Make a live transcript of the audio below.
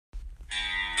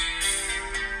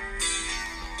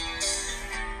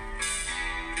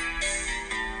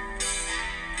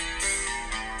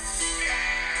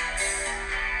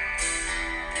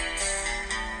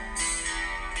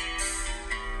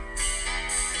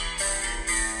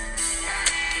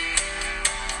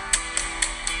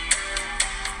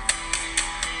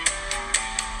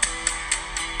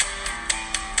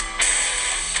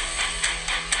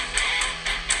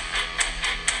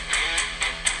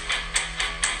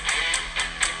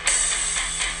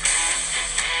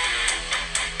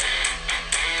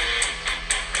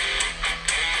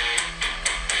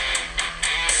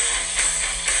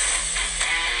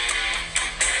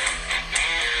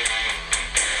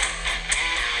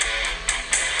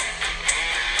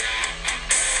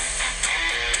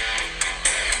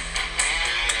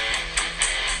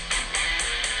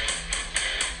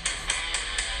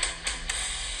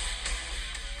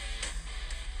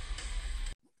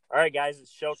right, guys,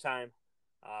 it's showtime.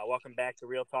 Welcome back to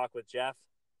Real Talk with Jeff.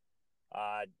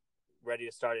 Uh, Ready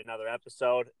to start another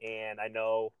episode, and I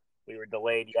know we were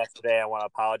delayed yesterday. I want to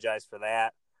apologize for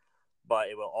that, but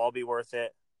it will all be worth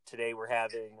it. Today, we're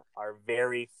having our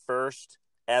very first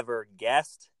ever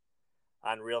guest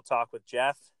on Real Talk with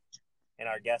Jeff, and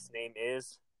our guest name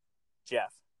is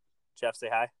Jeff. Jeff, say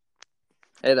hi.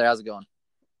 Hey there, how's it going?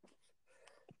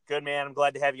 Good, man. I'm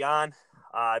glad to have you on.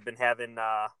 I've been having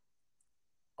a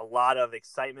lot of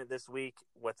excitement this week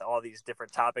with all these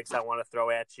different topics I want to throw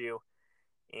at you.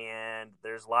 And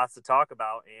there's lots to talk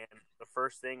about. And the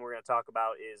first thing we're going to talk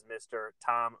about is Mr.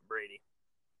 Tom Brady.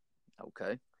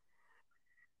 Okay.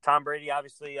 Tom Brady,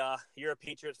 obviously, you're a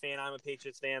Patriots fan. I'm a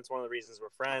Patriots fan. It's one of the reasons we're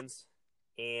friends.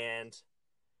 And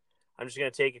I'm just going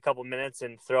to take a couple minutes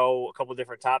and throw a couple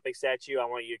different topics at you. I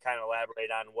want you to kind of elaborate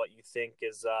on what you think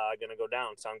is going to go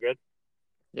down. Sound good?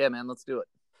 Yeah, man, let's do it.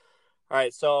 All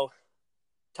right, so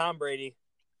Tom Brady,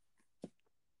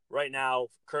 right now,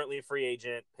 currently a free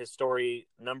agent. His story,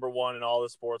 number one in all the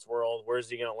sports world. Where's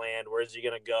he going to land? Where's he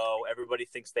going to go? Everybody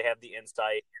thinks they have the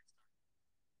insight.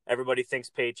 Everybody thinks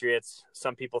Patriots.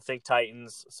 Some people think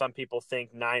Titans. Some people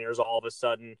think Niners all of a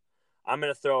sudden. I'm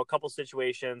going to throw a couple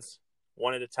situations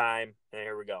one at a time, and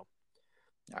here we go.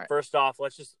 All right. First off,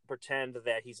 let's just pretend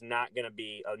that he's not going to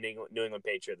be a New England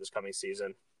Patriot this coming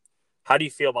season. How do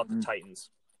you feel about the Titans?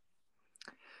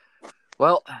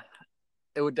 Well,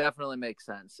 it would definitely make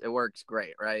sense. It works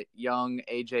great, right? Young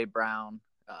A.J. Brown,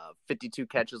 52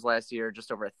 catches last year,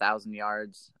 just over 1,000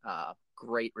 yards.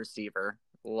 Great receiver.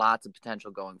 Lots of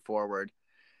potential going forward.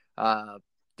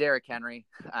 Derrick Henry,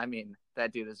 I mean,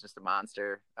 that dude is just a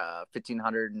monster.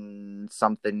 1,500 and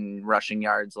something rushing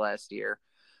yards last year.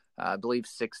 I believe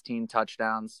 16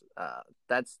 touchdowns.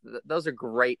 Those are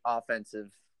great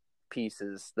offensive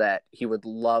pieces that he would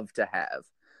love to have.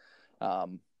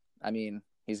 I mean,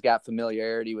 he's got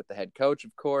familiarity with the head coach,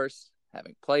 of course,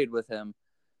 having played with him.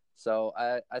 So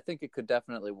I think it could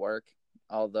definitely work.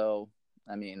 Although,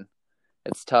 I mean,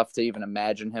 it's tough to even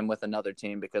imagine him with another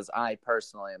team because I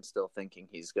personally am still thinking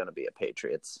he's going to be a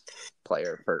Patriots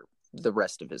player for the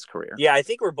rest of his career. Yeah, I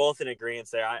think we're both in agreement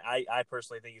there. I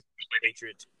personally think he's a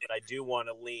Patriot, but I do want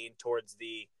to lean towards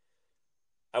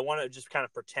I want to just kind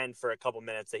of pretend for a couple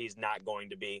minutes that he's not going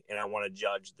to be, and I want to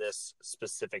judge this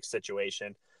specific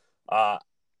situation.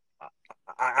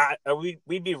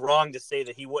 We'd be wrong to say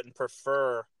that he wouldn't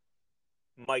prefer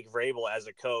Mike Vrabel as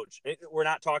a coach. We're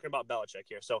not talking about Belichick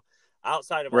here. So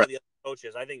outside of all the other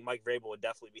coaches, I think Mike Vrabel would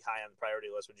definitely be high on the priority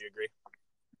list. Would you agree?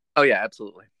 Oh, yeah,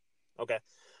 absolutely. Okay.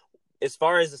 As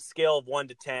far as a scale of 1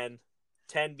 to 10,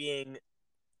 10 being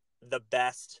the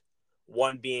best,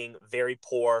 1 being very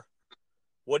poor,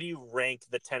 what do you rank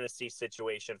the Tennessee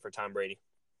situation for Tom Brady?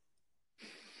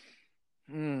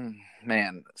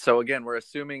 Man. So again, we're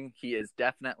assuming he is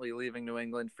definitely leaving New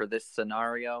England for this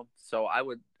scenario. So I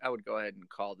would go ahead and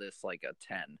call this like a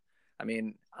 10. I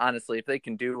mean, honestly, if they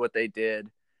can do what they did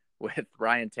with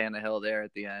Ryan Tannehill there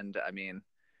at the end, I mean,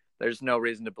 there's no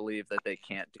reason to believe that they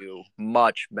can't do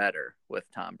much better with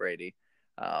Tom Brady.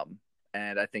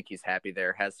 And I think he's happy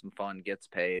there, has some fun, gets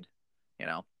paid. You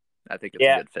know, I think it's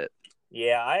a good fit.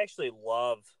 Yeah, I actually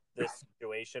love this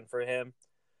situation for him.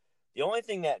 The only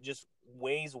thing that just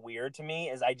weighs weird to me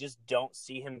is I just don't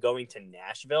see him going to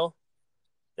Nashville.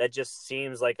 That just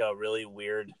seems like a really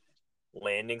weird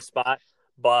landing spot.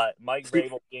 But Mike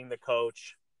Vrabel being the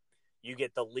coach, you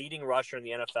get the leading rusher in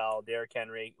the NFL, Derrick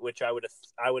Henry, which I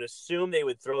would assume they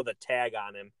would throw the tag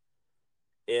on him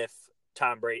if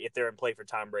they're in play for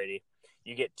Tom Brady.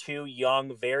 You get 2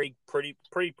 young, very pretty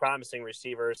promising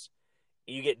receivers.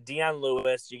 You get Deion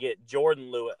Lewis. You get Jordan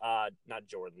Lewis. Not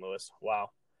Jordan Lewis.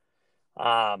 Wow.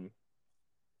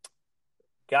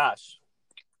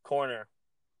 Corner.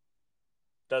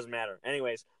 Doesn't matter.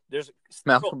 Anyways, there's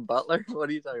Malcolm Butler. What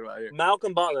are you talking about here?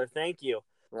 Malcolm Butler. Thank you.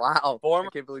 Wow. I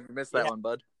can't believe you missed that one,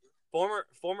 bud.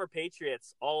 Former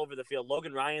Patriots all over the field.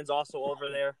 Logan Ryan's also over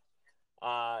there.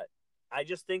 I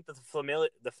just think that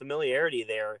the familiarity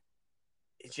there,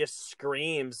 it just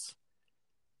screams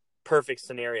perfect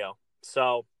scenario.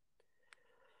 So,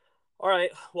 all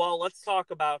right. Well, let's talk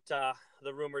about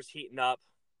the rumors heating up.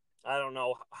 I don't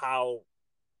know how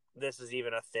this is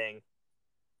even a thing.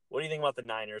 What do you think about the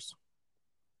Niners?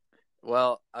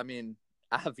 Well, I mean,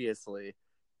 obviously,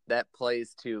 that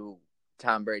plays to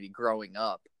Tom Brady growing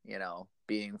up, you know,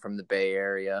 being from the Bay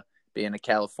Area, being a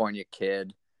California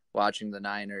kid, watching the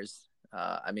Niners.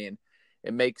 I mean,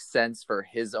 it makes sense for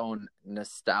his own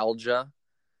nostalgia.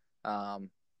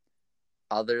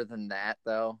 Other than that,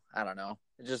 though, I don't know.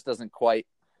 It just doesn't quite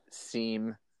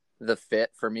seem the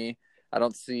fit for me. I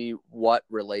don't see what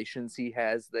relations he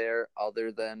has there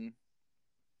other than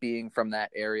being from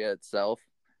that area itself,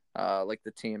 like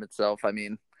the team itself. I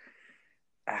mean,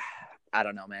 I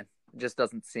don't know, man. It just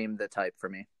doesn't seem the type for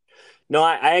me. No,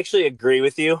 I actually agree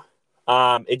with you.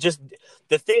 The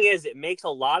thing is, it makes a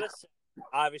lot of sense.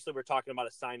 Obviously, we're talking about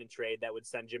a sign and trade that would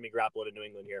send Jimmy Garoppolo to New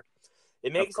England here.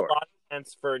 It makes a lot of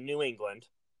sense for New England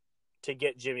to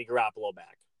get Jimmy Garoppolo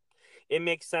back. It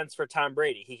makes sense for Tom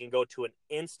Brady. He can go to an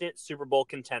instant Super Bowl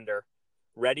contender,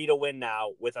 ready to win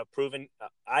now with a proven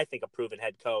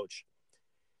head coach.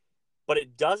 But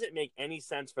it doesn't make any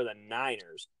sense for the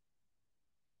Niners.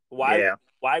 Why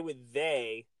would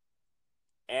they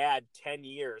add 10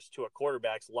 years to a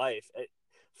quarterback's life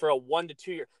for a 1 to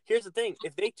 2 year? Here's the thing.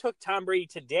 If they took Tom Brady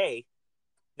today,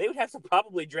 they would have to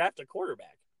probably draft a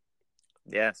quarterback.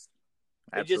 Yes,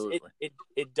 absolutely.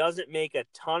 It doesn't make a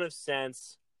ton of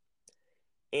sense.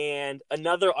 And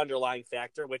another underlying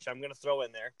factor, which I'm going to throw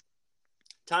in there,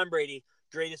 Tom Brady,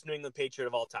 greatest New England Patriot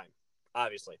of all time,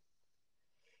 obviously.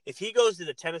 If he goes to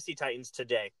the Tennessee Titans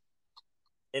today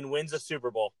and wins a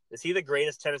Super Bowl, is he the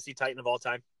greatest Tennessee Titan of all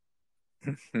time?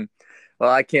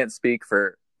 Well, I can't speak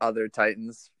for other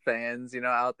Titans fans,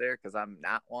 out there, because I'm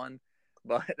not one.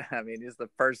 But I mean, he's the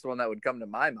first one that would come to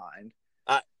my mind.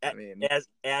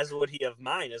 As would he of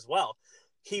mine as well.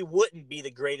 He wouldn't be the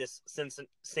greatest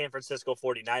San Francisco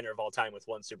 49er of all time with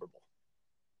one Super Bowl.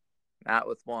 Not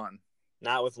with one.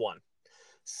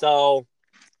 So,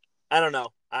 I don't know.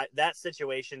 That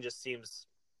situation just seems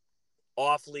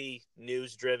awfully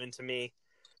news-driven to me.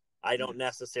 I don't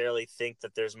necessarily think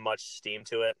that there's much steam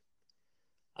to it.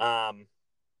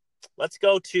 Let's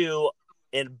go to,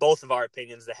 in both of our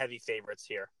opinions, the heavy favorites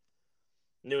here.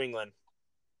 New England.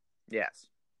 Yes.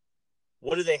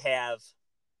 What do they have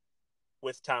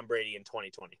with Tom Brady in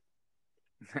 2020?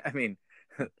 I mean,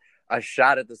 a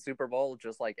shot at the Super Bowl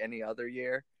just like any other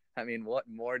year. I mean, what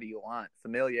more do you want?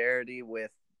 Familiarity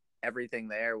with everything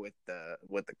there, with the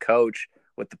coach,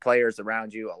 with the players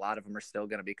around you. A lot of them are still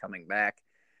going to be coming back.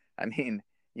 I mean,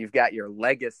 you've got your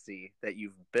legacy that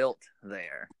you've built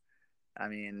there. I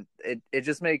mean, it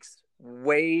just makes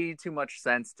way too much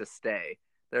sense to stay.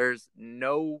 There's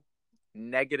no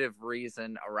negative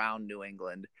reason around New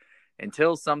England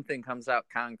until something comes out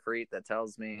concrete that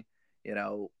tells me,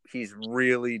 he's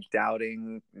really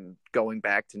doubting going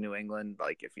back to New England.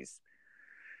 Like if he's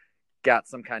got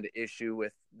some kind of issue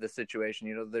with the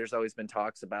situation, there's always been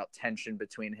talks about tension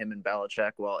between him and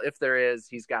Belichick. Well, if there is,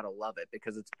 he's got to love it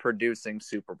because it's producing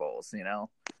Super Bowls,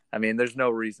 I mean, there's no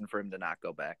reason for him to not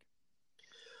go back.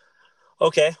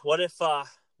 Okay. What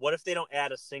if they don't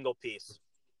add a single piece?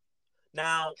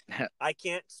 Now, I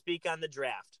can't speak on the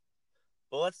draft,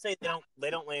 but let's say they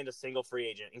don't land a single free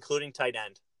agent, including tight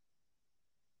end.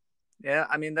 Yeah,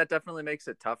 I mean, that definitely makes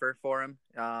it tougher for him.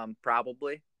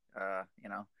 Probably,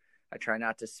 I try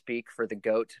not to speak for the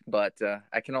GOAT, but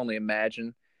I can only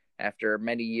imagine after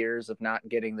many years of not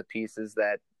getting the pieces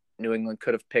that New England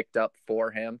could have picked up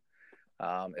for him,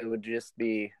 it would just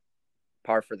be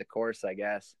par for the course, I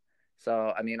guess.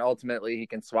 So, I mean, ultimately he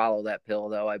can swallow that pill,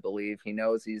 though. I believe he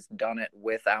knows he's done it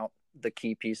without the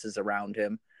key pieces around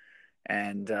him.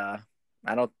 And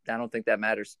I don't think that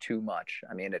matters too much.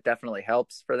 I mean, it definitely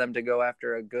helps for them to go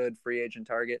after a good free agent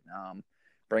target,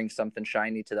 bring something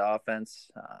shiny to the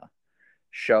offense,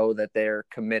 show that they're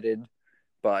committed.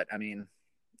 But, I mean,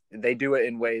 they do it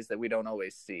in ways that we don't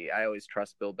always see. I always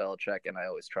trust Bill Belichick, and I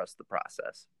always trust the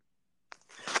process.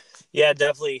 Yeah,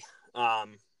 definitely.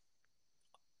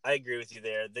 I agree with you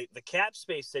there. The cap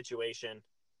space situation,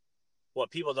 what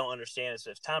people don't understand is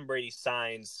if Tom Brady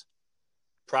signs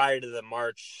prior to the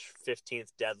March 15th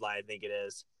deadline, I think it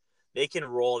is, they can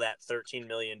roll that $13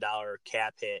 million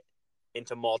cap hit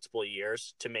into multiple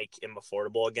years to make him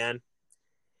affordable again.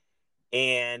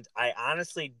 And I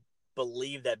honestly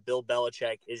believe that Bill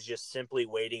Belichick is just simply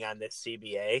waiting on this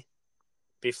CBA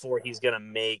before he's going to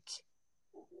make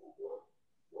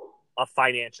a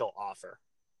financial offer.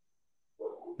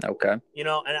 Okay.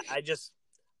 And I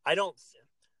don't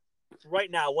right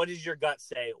now, what does your gut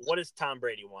say? What does Tom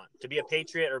Brady want? To be a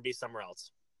Patriot or be somewhere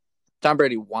else? Tom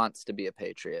Brady wants to be a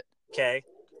Patriot. Okay.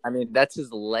 I mean, that's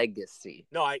his legacy.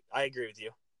 No, I agree with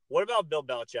you. What about Bill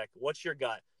Belichick? What's your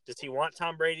gut? Does he want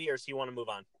Tom Brady or does he want to move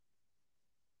on?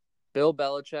 Bill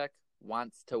Belichick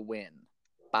wants to win.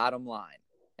 Bottom line.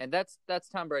 And that's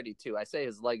Tom Brady too. I say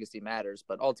his legacy matters,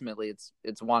 but ultimately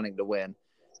it's wanting to win.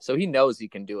 So he knows he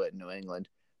can do it in New England.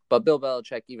 But Bill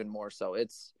Belichick even more so.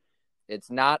 It's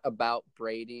not about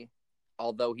Brady,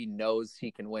 although he knows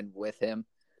he can win with him.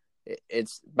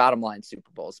 It's bottom line Super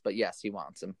Bowls. But yes, he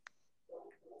wants him.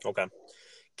 Okay.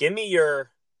 Give me your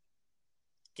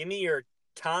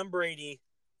Tom Brady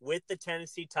with the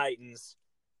Tennessee Titans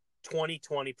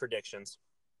 2020 predictions.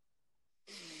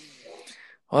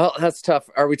 Well, that's tough.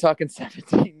 Are we talking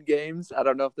 17 games? I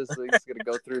don't know if this league's going to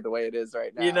go through the way it is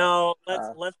right now.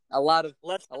 Let's a lot of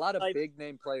like, big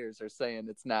name players are saying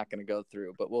it's not going to go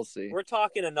through, but we'll see. We're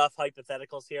talking enough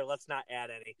hypotheticals here. Let's not add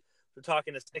any. We're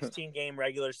talking a 16 game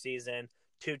regular season.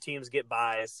 2 teams get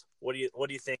buys. What do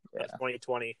you think of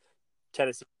 2020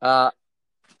 Tennessee? I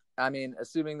mean,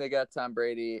 assuming they got Tom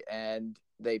Brady and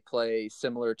they play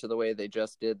similar to the way they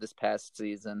just did this past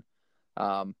season,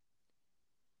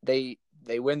 they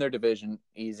win their division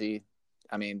easy.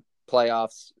 I mean,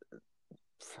 playoffs,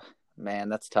 man,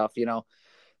 that's tough.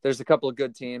 There's a couple of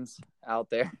good teams out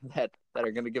there that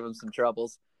are going to give them some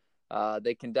troubles.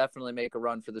 They can definitely make a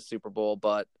run for the Super Bowl,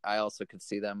 but I also could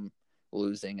see them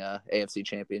losing a AFC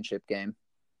Championship game.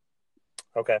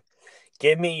 Okay.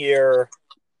 Give me your –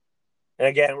 and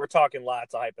again, we're talking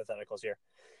lots of hypotheticals here.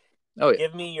 Oh, yeah.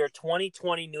 Give me your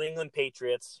 2020 New England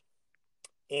Patriots,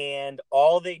 and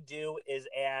all they do is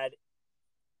add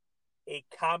a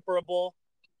comparable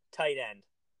tight end.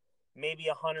 Maybe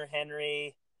a Hunter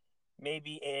Henry,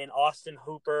 maybe an Austin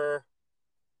Hooper.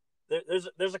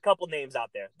 There's a couple names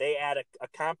out there. They add a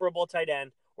comparable tight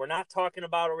end. We're not talking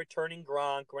about a returning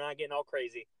Gronk. We're not getting all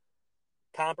crazy.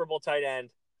 Comparable tight end.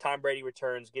 Tom Brady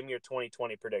returns. Give me your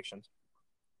 2020 predictions.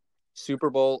 Super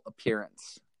Bowl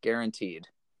appearance. Guaranteed.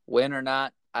 Win or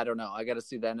not, I don't know. I got to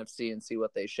see the NFC and see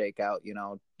what they shake out,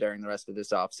 during the rest of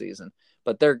this offseason.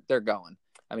 But they're going.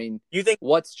 I mean, you think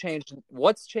what's changed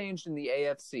in the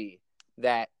AFC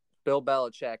that Bill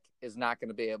Belichick is not going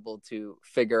to be able to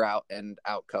figure out and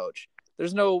outcoach?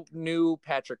 There's no new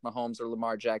Patrick Mahomes or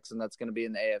Lamar Jackson that's going to be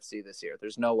in the AFC this year.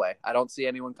 There's no way. I don't see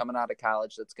anyone coming out of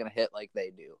college that's going to hit like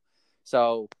they do.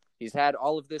 So he's had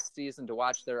all of this season to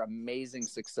watch their amazing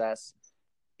success.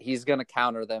 He's going to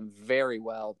counter them very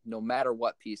well, no matter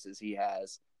what pieces he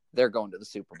has. They're going to the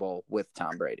Super Bowl with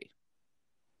Tom Brady.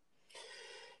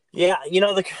 Yeah,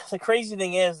 the crazy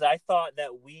thing is I thought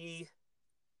that we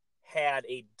had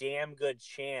a damn good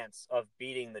chance of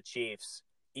beating the Chiefs,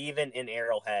 even in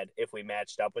Arrowhead, if we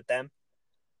matched up with them.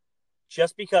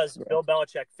 Just because Bill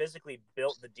Belichick physically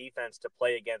built the defense to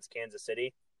play against Kansas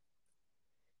City.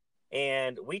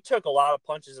 And we took a lot of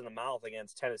punches in the mouth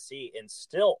against Tennessee and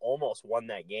still almost won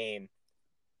that game.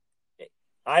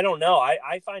 I don't know.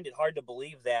 I find it hard to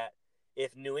believe that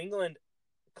if New England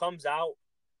comes out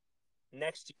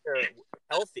next year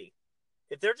healthy,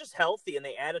 if they're just healthy and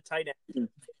they add a tight end,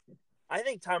 I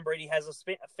think Tom Brady has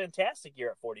a fantastic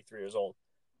year at 43 years old.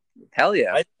 Hell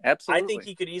yeah. Absolutely. I think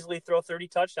he could easily throw 30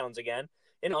 touchdowns again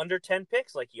in under 10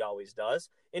 picks like he always does.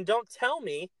 And don't tell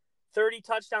me 30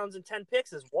 touchdowns and 10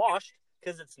 picks is washed,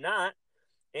 because it's not.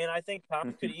 And I think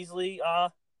Tom could easily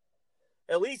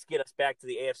at least get us back to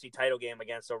the AFC title game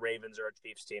against a Ravens or a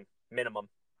Chiefs team, minimum.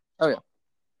 Oh, yeah.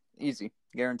 Easy.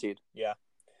 Guaranteed. Yeah.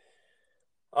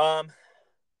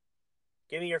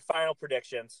 Give me your final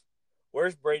predictions.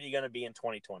 Where's Brady going to be in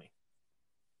 2020?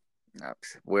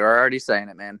 We're already saying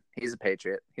it, man. He's a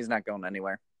Patriot. He's not going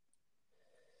anywhere.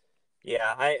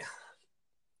 Yeah,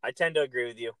 I tend to agree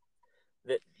with you.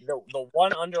 The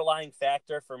one underlying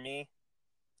factor for me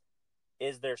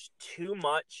is there's too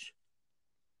much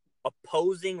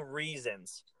opposing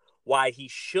reasons why he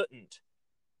shouldn't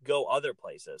go other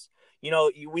places.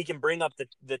 We can bring up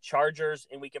the Chargers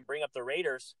and we can bring up the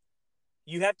Raiders.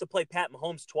 You have to play Pat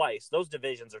Mahomes twice. Those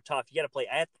divisions are tough. You got to play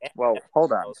at Well,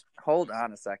 hold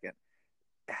on a second.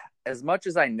 As much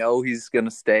as I know he's going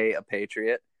to stay a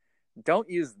Patriot, don't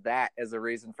use that as a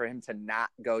reason for him to not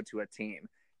go to a team.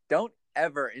 Don't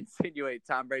ever insinuate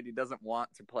Tom Brady doesn't want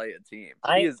to play a team.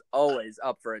 He is always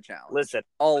up for a challenge. Listen,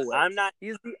 always.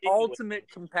 He's the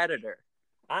ultimate competitor.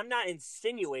 I'm not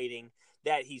insinuating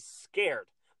that he's scared,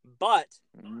 but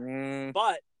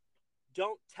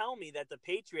don't tell me that the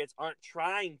Patriots aren't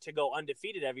trying to go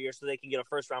undefeated every year so they can get a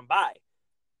first-round bye.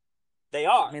 They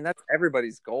are. I mean, that's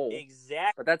everybody's goal.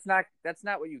 Exactly. But that's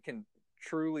not what you can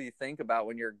truly think about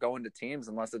when you're going to teams,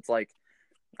 unless it's like,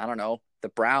 I don't know, the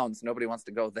Browns. Nobody wants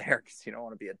to go there because you don't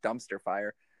want to be a dumpster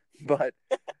fire. But,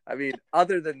 I mean,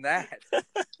 other than that,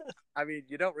 I mean,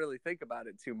 you don't really think about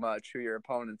it too much, who your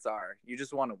opponents are. You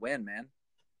just want to win, man.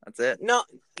 That's it. No,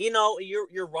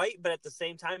 you're right, but at the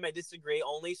same time, I disagree.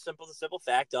 Only the simple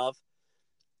fact of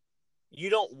you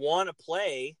don't want to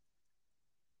play.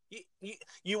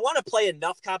 You want to play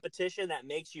enough competition that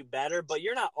makes you better, but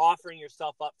you're not offering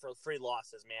yourself up for free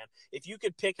losses, man. If you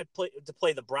could pick to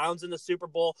play the Browns in the Super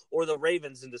Bowl or the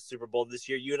Ravens in the Super Bowl this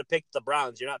year, you would have picked the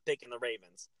Browns. You're not picking the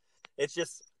Ravens.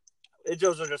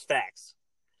 Those are just facts.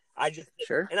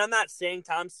 Sure. And I'm not saying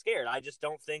Tom's scared. I just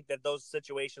don't think that those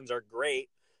situations are great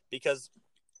because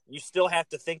you still have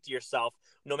to think to yourself,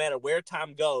 no matter where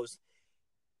Tom goes,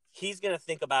 he's going to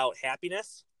think about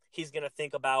happiness. He's going to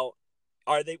think about,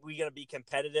 we going to be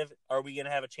competitive? Are we going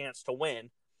to have a chance to win?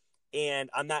 And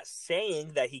I'm not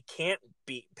saying that he can't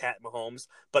beat Pat Mahomes,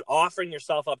 but offering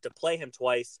yourself up to play him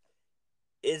twice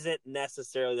isn't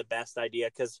necessarily the best idea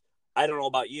because I don't know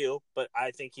about you, but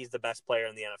I think he's the best player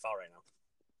in the NFL right now.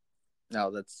 No,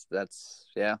 that's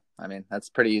yeah. I mean, that's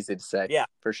pretty easy to say. Yeah,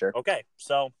 for sure. Okay,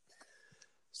 so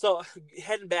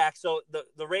heading back, so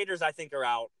the Raiders I think are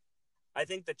out. I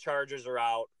think the Chargers are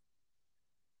out.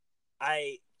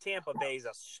 Tampa Bay's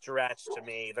a stretch to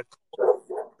me.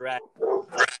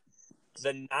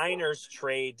 The Niners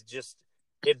trade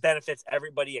it benefits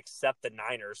everybody except the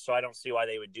Niners, so I don't see why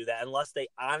they would do that unless they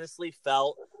honestly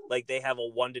felt like they have a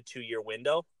 1 to 2 year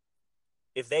window.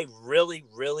 If they really,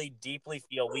 really deeply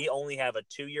feel we only have a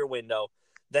 2-year window,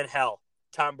 then hell,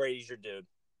 Tom Brady's your dude.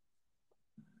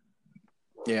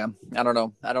 Yeah, I don't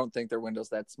know. I don't think their window's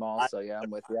that small, so yeah, I'm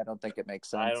with you. I don't think it makes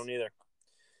sense. I don't either.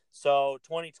 So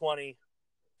 2020,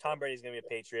 Tom Brady's going to be a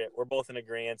Patriot. We're both in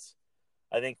agreement.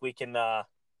 I think we can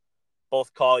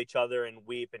both call each other and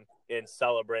weep and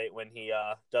celebrate when he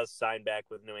does sign back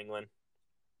with New England.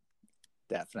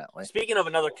 Definitely. Speaking of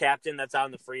another captain that's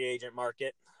on the free agent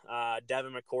market,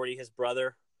 Devin McCourty, his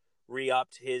brother,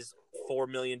 re-upped his $4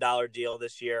 million deal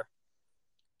this year.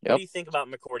 What do you think about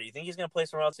McCourty? Do you think he's going to play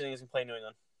somewhere else? Do you think he's going to play in New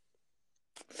England?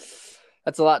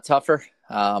 That's a lot tougher.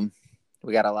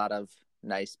 We got a lot of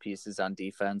nice pieces on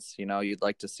defense. You'd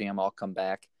like to see them all come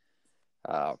back.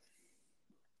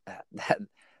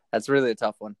 That's really a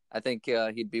tough one. I think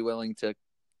he'd be willing to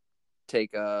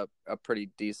take a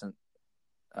pretty decent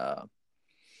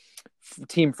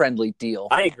team-friendly deal.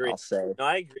 I agree. I'll say. No,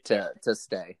 I agree. To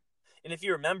stay. And if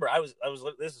you remember, I was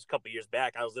this is a couple years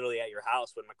back. I was literally at your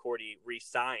house when McCourty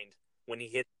re-signed when he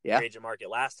hit the free agent market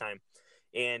last time,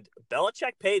 and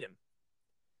Belichick paid him.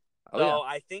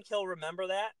 I think he'll remember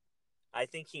that. I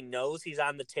think he knows he's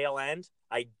on the tail end.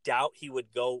 I doubt he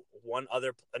would go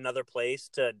another place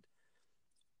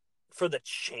for the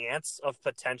chance of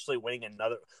potentially winning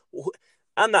another.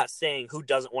 I'm not saying who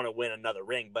doesn't want to win another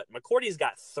ring, but McCourty's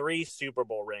got 3 Super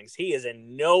Bowl rings. He is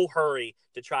in no hurry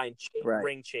to try and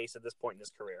ring chase at this point in his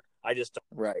career. I just don't.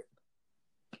 Right.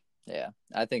 Yeah,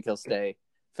 I think he'll stay.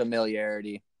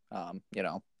 Familiarity,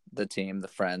 the team, the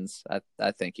friends.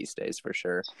 I think he stays for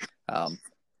sure.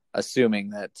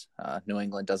 Assuming that New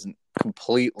England doesn't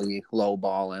completely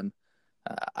lowball him,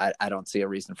 I don't see a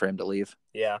reason for him to leave.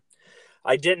 Yeah.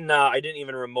 I didn't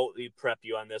even remotely prep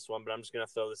you on this one, but I'm just going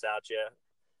to throw this out to you.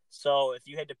 So if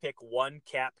you had to pick one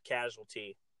cap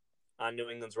casualty on New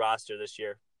England's roster this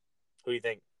year, who do you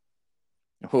think?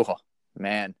 Oh,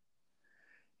 man.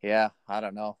 Yeah, I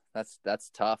don't know. That's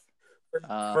tough.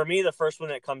 For me, the first one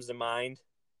that comes to mind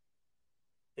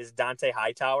is Dante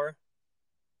Hightower.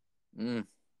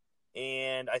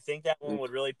 And I think that one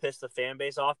would really piss the fan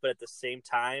base off, but at the same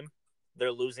time, they're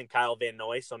losing Kyle Van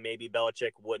Noy, so maybe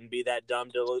Belichick wouldn't be that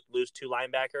dumb to lose 2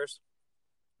 linebackers.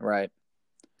 Right.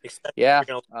 Especially if you're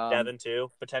going to lose Devin, too,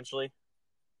 potentially.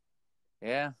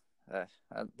 Yeah.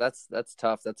 That's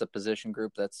tough. That's a position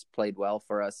group that's played well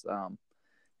for us.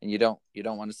 And you don't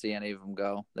want to see any of them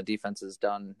go. The defense has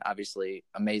done, obviously,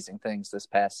 amazing things this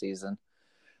past season.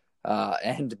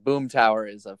 And Boom Tower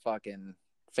is a fucking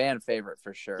fan favorite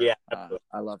for sure. Yeah.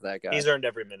 I love that guy. He's earned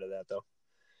every minute of that, though.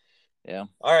 Yeah.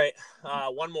 All right.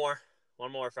 One more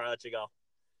before I let you go.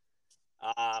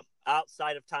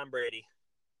 Outside of Tom Brady,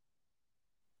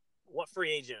 what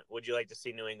free agent would you like to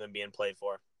see New England being played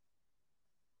for?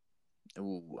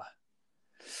 Ooh.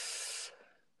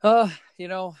 I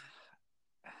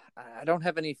don't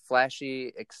have any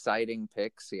flashy, exciting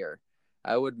picks here.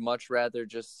 I would much rather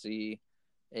just see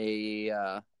a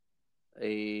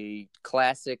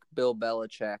classic Bill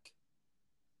Belichick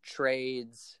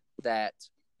trades that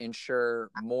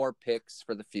ensure more picks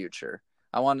for the future.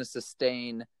 I want to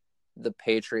sustain the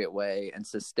Patriot way and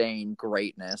sustain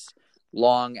greatness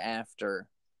long after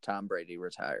Tom Brady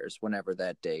retires, whenever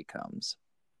that day comes.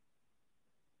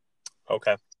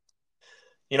 Okay.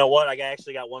 You know what? I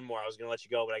actually got one more. I was going to let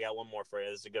you go, but I got one more for you.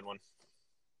 This is a good one.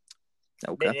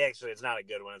 Okay. Actually, it's not a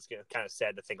good one. It's kind of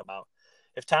sad to think about.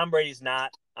 If Tom Brady's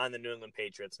not on the New England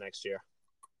Patriots next year,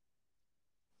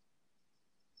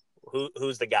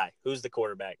 who's the guy? Who's the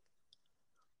quarterback?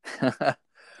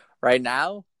 Right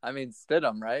now? I mean,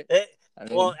 Stidham, right?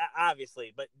 Well,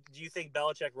 obviously. But do you think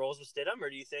Belichick rolls with Stidham, or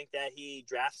do you think that he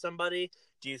drafts somebody?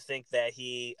 Do you think that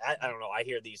I don't know. I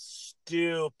hear these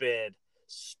stupid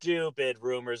stupid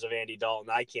rumors of Andy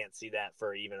Dalton. I can't see that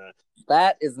for even a.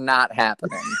 That is not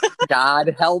happening.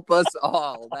 God help us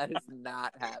all. That is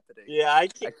not happening. Yeah, I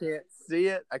can't see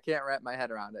it. I can't wrap my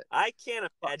head around it. I can't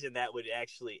imagine that would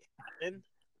actually happen.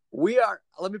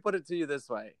 Let me put it to you this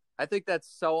way. I think that's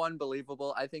so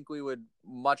unbelievable. I think we would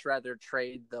much rather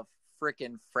trade the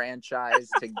freaking franchise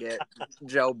to get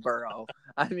Joe Burrow.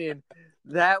 I mean,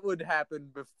 that would happen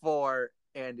before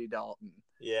Andy Dalton.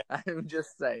 Yeah. I'm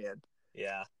just saying.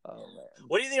 Yeah. Oh, man.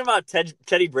 What do you think about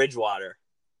Teddy Bridgewater?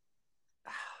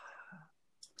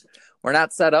 We're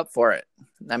not set up for it.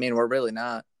 I mean, we're really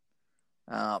not.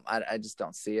 I just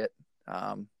don't see it.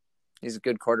 He's a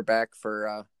good quarterback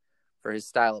for his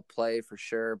style of play, for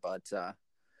sure. But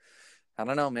I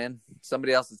don't know, man.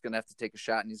 Somebody else is going to have to take a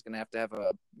shot, and he's going to have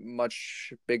a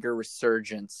much bigger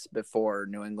resurgence before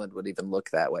New England would even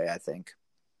look that way, I think.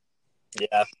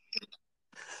 Yeah.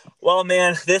 Well,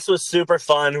 man, this was super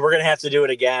fun. We're going to have to do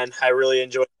it again. I really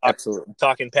enjoyed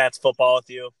talking Pats football with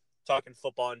you, talking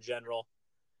football in general,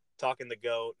 talking the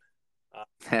GOAT.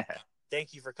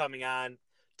 Thank you for coming on.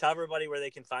 Tell everybody where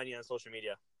they can find you on social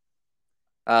media.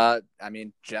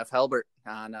 Jeff Helbert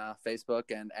on Facebook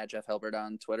and at Jeff Helbert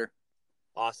on Twitter.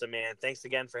 Awesome, man. Thanks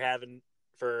again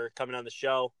for coming on the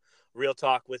show. Real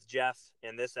Talk with Jeff,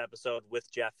 and this episode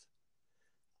with Jeff.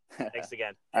 Thanks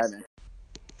again. All right, man.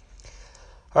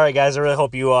 All right, guys. I really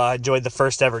hope you enjoyed the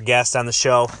first ever guest on the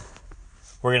show.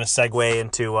 We're going to segue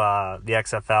into the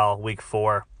XFL Week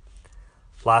 4.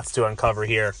 Lots to uncover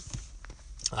here.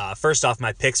 First off,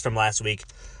 my picks from last week.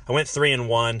 I went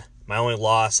 3-1. My only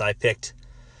loss, I picked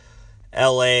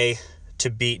LA to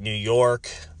beat New York.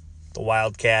 The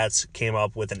Wildcats came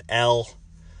up with an L.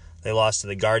 They lost to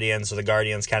the Guardians, so the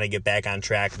Guardians kind of get back on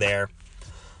track there.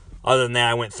 Other than that,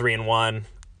 I went 3-1.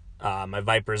 My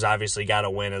Vipers obviously got a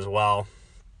win as well.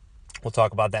 We'll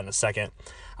talk about that in a second.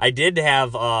 I did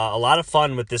have a lot of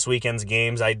fun with this weekend's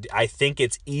games. I think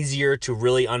it's easier to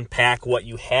really unpack what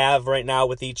you have right now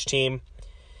with each team.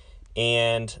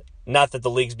 And not that the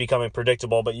league's becoming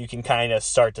predictable, but you can kind of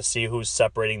start to see who's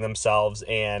separating themselves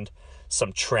and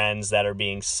some trends that are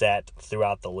being set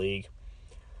throughout the league.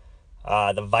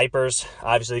 The Vipers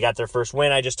obviously got their first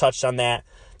win. I just touched on that.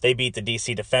 They beat the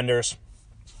DC Defenders.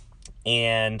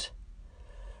 And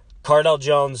Cardell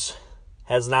Jones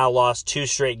has now lost 2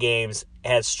 straight games,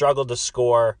 has struggled to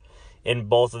score in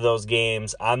both of those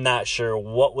games. I'm not sure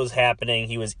what was happening.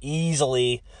 He was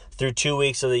easily, through 2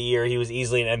 weeks of the year, he was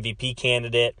easily an MVP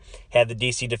candidate, had the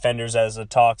DC Defenders as the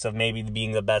talks of maybe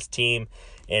being the best team,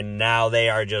 and now they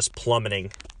are just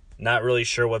plummeting. Not really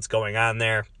sure what's going on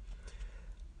there.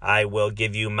 I will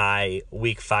give you my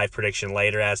Week 5 prediction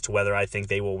later as to whether I think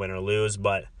they will win or lose,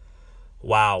 but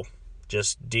wow.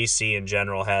 Just DC in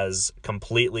general has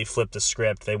completely flipped the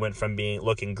script. They went from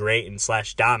looking great and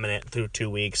 / dominant through 2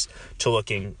 weeks to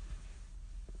looking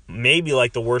maybe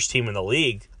like the worst team in the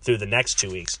league through the next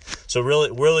 2 weeks. So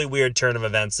really weird turn of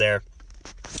events there.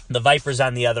 The Vipers,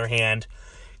 on the other hand,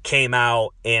 came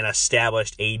out and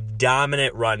established a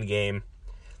dominant run game.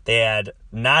 They had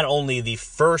not only the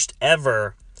first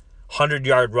ever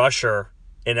 100-yard rusher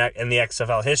in the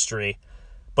XFL history,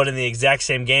 but in the exact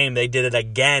same game, they did it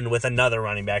again with another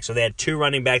running back. So they had 2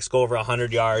 running backs go over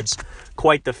 100 yards.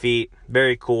 Quite the feat.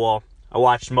 Very cool. I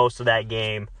watched most of that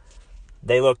game.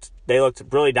 They looked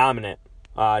really dominant.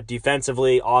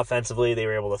 Defensively, offensively, they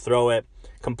were able to throw it.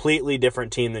 Completely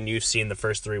different team than you've seen the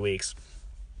first 3 weeks.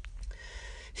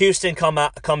 Houston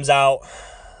comes out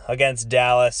against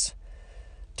Dallas.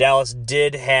 Dallas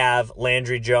did have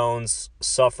Landry Jones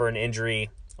suffer an injury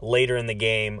later in the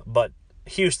game, but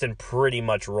Houston pretty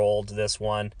much rolled this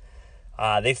one.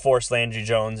 They forced Landry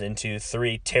Jones into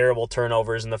 3 terrible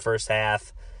turnovers in the first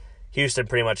half. Houston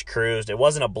pretty much cruised. It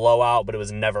wasn't a blowout, but it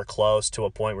was never close to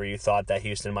a point where you thought that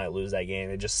Houston might lose that game.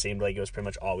 It just seemed like it was pretty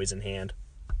much always in hand.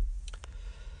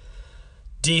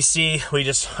 DC,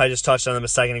 I just touched on them a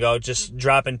second ago, just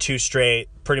dropping 2 straight,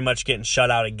 pretty much getting shut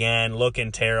out again,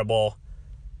 looking terrible.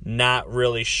 Not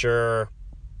really sure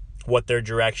what their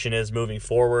direction is moving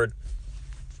forward.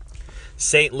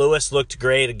 St. Louis looked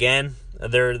great again.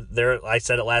 I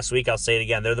said it last week, I'll say it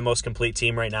again. They're the most complete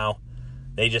team right now.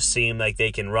 They just seem like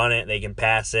they can run it, they can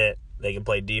pass it, they can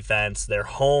play defense. Their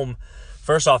home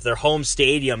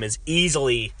stadium is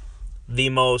easily the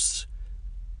most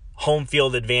home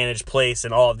field advantage place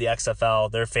in all of the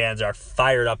XFL. Their fans are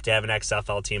fired up to have an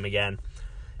XFL team again.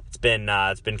 It's been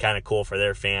kind of cool for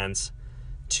their fans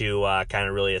to kind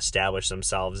of really establish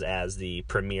themselves as the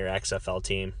premier XFL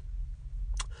team.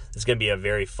 It's going to be a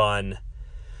very fun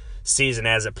season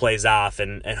as it plays off,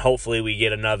 and hopefully we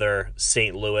get another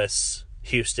St.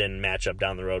 Louis-Houston matchup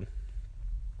down the road.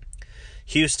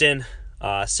 Houston,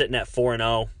 sitting at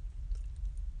 4-0.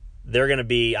 They're going to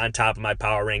be on top of my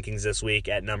power rankings this week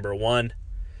at number 1.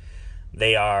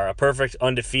 They are a perfect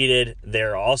undefeated.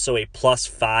 They're also a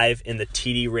 +5 in the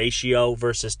TD ratio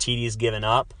versus TDs given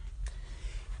up.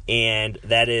 And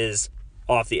that is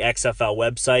off the XFL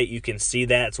website. You can see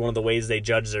that. It's one of the ways they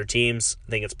judge their teams.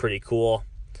 I think it's pretty cool.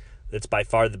 It's by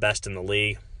far the best in the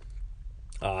league.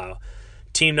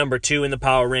 Team number 2 in the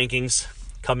power rankings,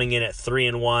 coming in at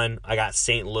 3-1. I got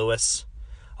St. Louis.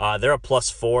 They're a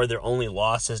 +4. Their only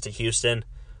loss is to Houston.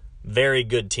 Very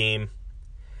good team.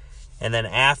 And then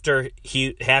after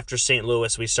St.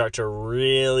 Louis, we start to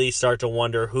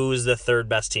wonder who's the third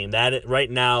best team. That right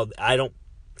now,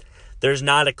 there's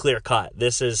not a clear cut.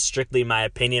 This is strictly my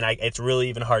opinion. It's really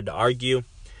even hard to argue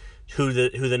who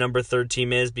the number 3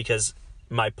 team is because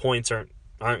my points aren't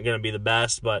going to be the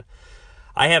best. But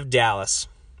I have Dallas.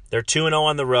 They're 2-0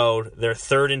 on the road. They're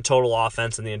 3rd in total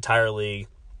offense in the entire league.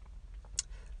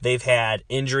 They've had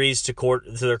injuries to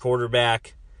their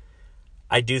quarterback.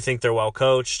 I do think they're well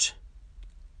coached.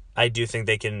 I do think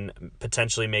they can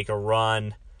potentially make a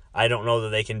run. I don't know that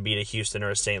they can beat a Houston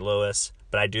or a St. Louis,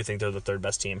 but I do think they're the 3rd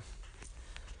best team.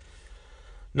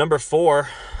 Number 4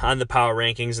 on the power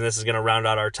rankings, and this is going to round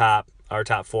out our top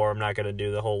 4. I'm not going to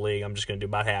do the whole league. I'm just going to do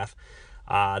about half.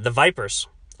 The Vipers.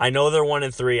 I know they're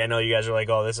 1-3. I know you guys are like,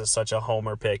 oh, this is such a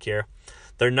homer pick here.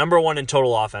 They're number 1 in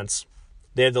total offense.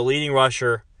 They have the leading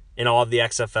rusher in all of the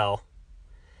XFL.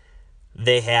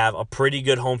 They have a pretty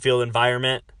good home field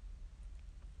environment.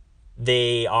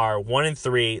 They are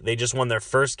 1-3. They just won their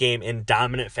first game in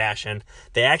dominant fashion.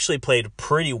 They actually played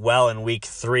pretty well in week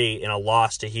 3 in a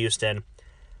loss to Houston.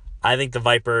 I think the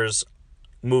Vipers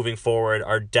moving forward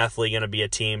are definitely going to be a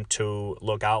team to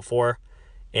look out for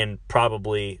and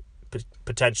probably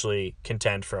potentially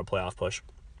contend for a playoff push.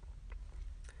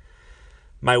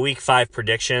 My week 5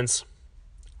 predictions.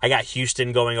 I got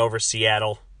Houston going over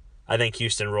Seattle. I think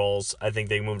Houston rolls. I think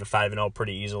they move to 5-0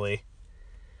 pretty easily.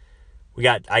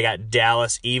 I got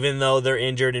Dallas, even though they're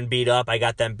injured and beat up. I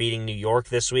got them beating New York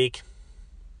this week.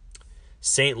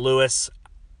 St. Louis,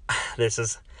 this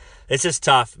is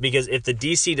tough because if the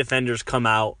DC Defenders come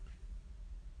out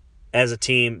as a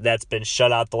team that's been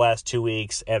shut out the last 2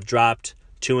 weeks, have dropped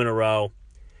 2 in a row,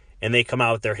 and they come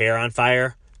out with their hair on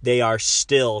fire, they are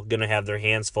still going to have their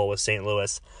hands full with St.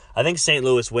 Louis. I think St.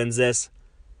 Louis wins this.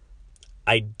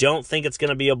 I don't think it's going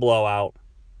to be a blowout,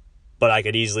 but I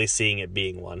could easily see it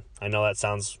being one. I know that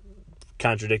sounds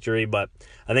contradictory, but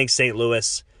I think St.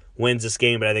 Louis wins this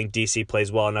game, but I think DC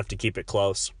plays well enough to keep it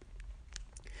close.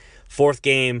 4th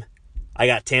game, I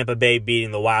got Tampa Bay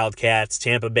beating the Wildcats.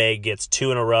 Tampa Bay gets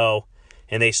 2 in a row,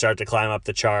 and they start to climb up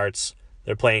the charts.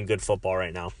 They're playing good football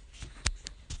right now.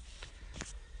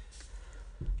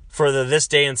 For the This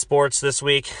Day in Sports this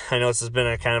week, I know this has been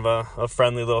a kind of a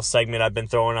friendly little segment I've been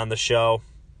throwing on the show.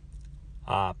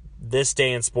 This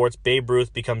Day in Sports, Babe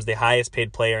Ruth becomes the highest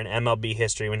paid player in MLB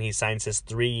history when he signs his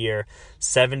 3-year,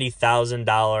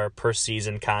 $70,000 per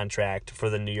season contract for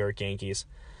the New York Yankees.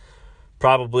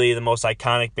 Probably the most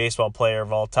iconic baseball player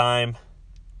of all time.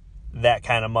 That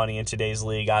kind of money in today's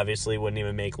league obviously wouldn't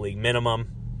even make league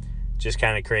minimum. Just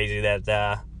kind of crazy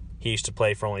that he used to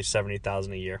play for only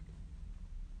 $70,000 a year.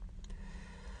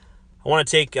 I want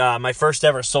to take my first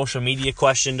ever social media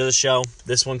question to the show.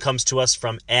 This one comes to us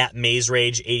from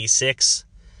 @MazeRage86.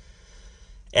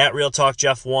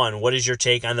 @RealTalkJeff1, what is your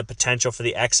take on the potential for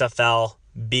the XFL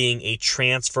being a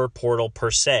transfer portal per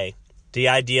se? The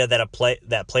idea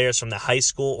that players from the high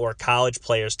school or college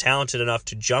players talented enough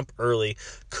to jump early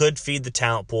could feed the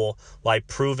talent pool, while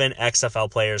proven XFL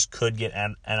players could get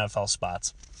NFL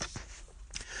spots.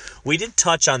 We did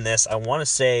touch on this, I want to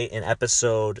say, in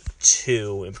episode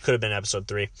 2. It could have been episode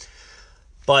 3.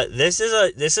 But this is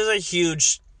a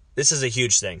huge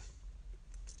thing.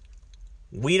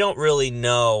 We don't really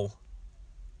know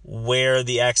where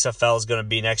the XFL is going to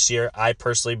be next year. I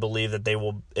personally believe that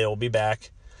it will be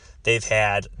back. They've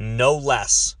had no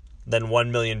less than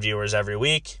 1 million viewers every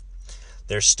week.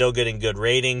 They're still getting good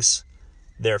ratings.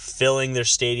 They're filling their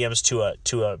stadiums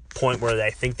to a point where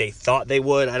I think they thought they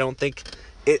would. I don't think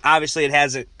it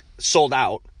hasn't sold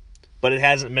out, but it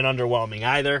hasn't been underwhelming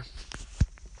either.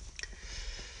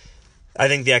 I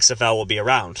think the XFL will be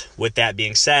around. With that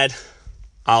being said,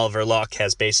 Oliver Luck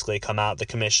has basically come out, the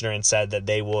commissioner, and said that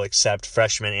they will accept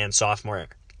freshman and sophomore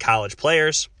college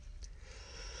players.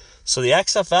 So the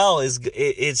XFL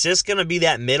it's just going to be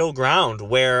that middle ground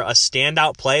where a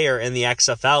standout player in the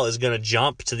XFL is going to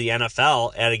jump to the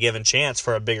NFL at a given chance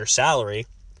for a bigger salary.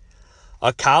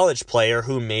 A college player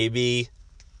who maybe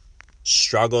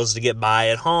struggles to get by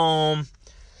at home,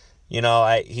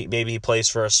 maybe he plays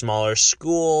for a smaller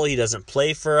school. He doesn't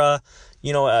play for a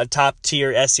a top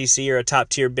tier SEC or a top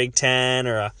tier Big Ten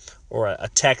or a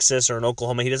Texas or an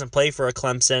Oklahoma. He doesn't play for a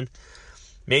Clemson.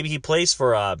 Maybe he plays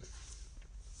for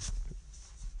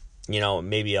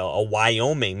maybe a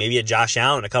Wyoming, maybe a Josh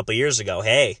Allen a couple years ago.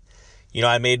 Hey,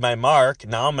 I made my mark.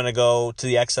 Now I'm going to go to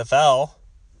the XFL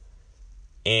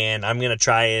and I'm going to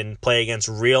try and play against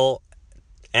real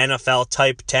NFL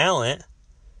type talent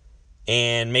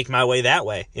and make my way that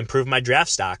way, improve my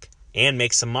draft stock and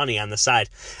make some money on the side.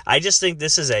 I just think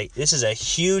this is a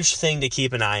huge thing to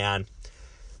keep an eye on,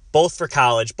 both for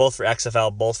college, both for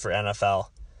XFL, both for NFL.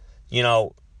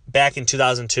 Back in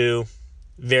 2002,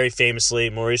 very famously,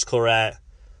 Maurice Clarett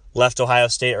left Ohio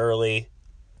State early.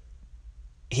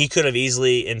 He could have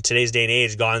easily, in today's day and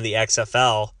age, gone to the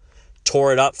XFL,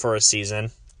 tore it up for a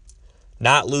season,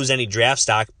 not lose any draft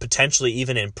stock, potentially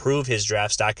even improve his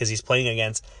draft stock because he's playing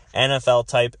against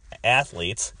NFL-type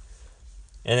athletes,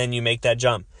 and then you make that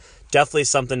jump. Definitely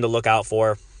something to look out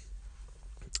for.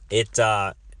 It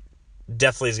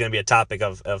definitely is going to be a topic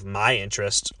of my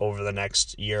interest over the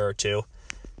next year or two,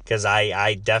 because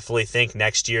I definitely think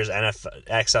next year's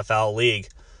XFL league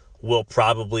will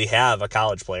probably have a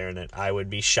college player in it. I would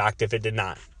be shocked if it did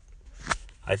not.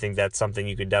 I think that's something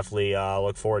you could definitely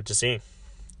look forward to seeing.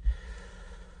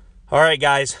 All right,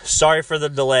 guys. Sorry for the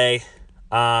delay.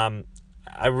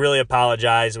 I really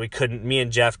apologize. Me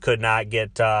and Jeff could not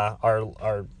get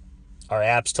our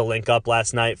apps to link up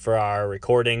last night for our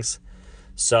recordings.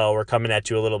 So we're coming at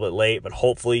you a little bit late, but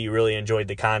hopefully you really enjoyed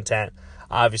the content.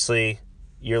 Obviously,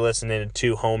 you're listening to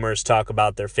two homers talk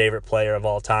about their favorite player of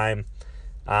all time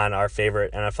on our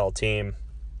favorite NFL team.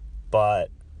 But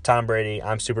Tom Brady,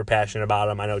 I'm super passionate about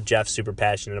him. I know Jeff's super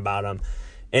passionate about him.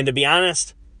 And to be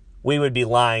honest, we would be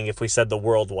lying if we said the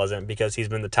world wasn't, because he's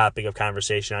been the topic of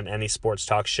conversation on any sports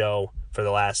talk show for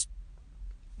the last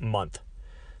month.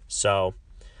 So,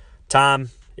 Tom,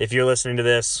 if you're listening to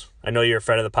this, I know you're a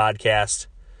friend of the podcast.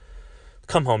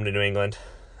 Come home to New England.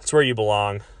 That's where you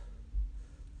belong.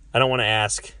 I don't want to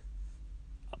ask,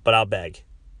 but I'll beg.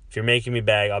 If you're making me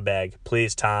beg, I'll beg.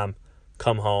 Please, Tom,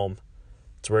 come home.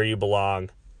 It's where you belong.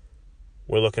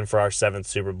 We're looking for our 7th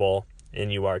Super Bowl,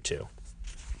 and you are too.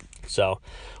 So,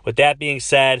 with that being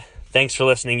said, thanks for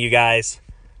listening, you guys.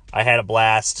 I had a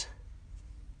blast.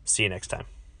 See you next time.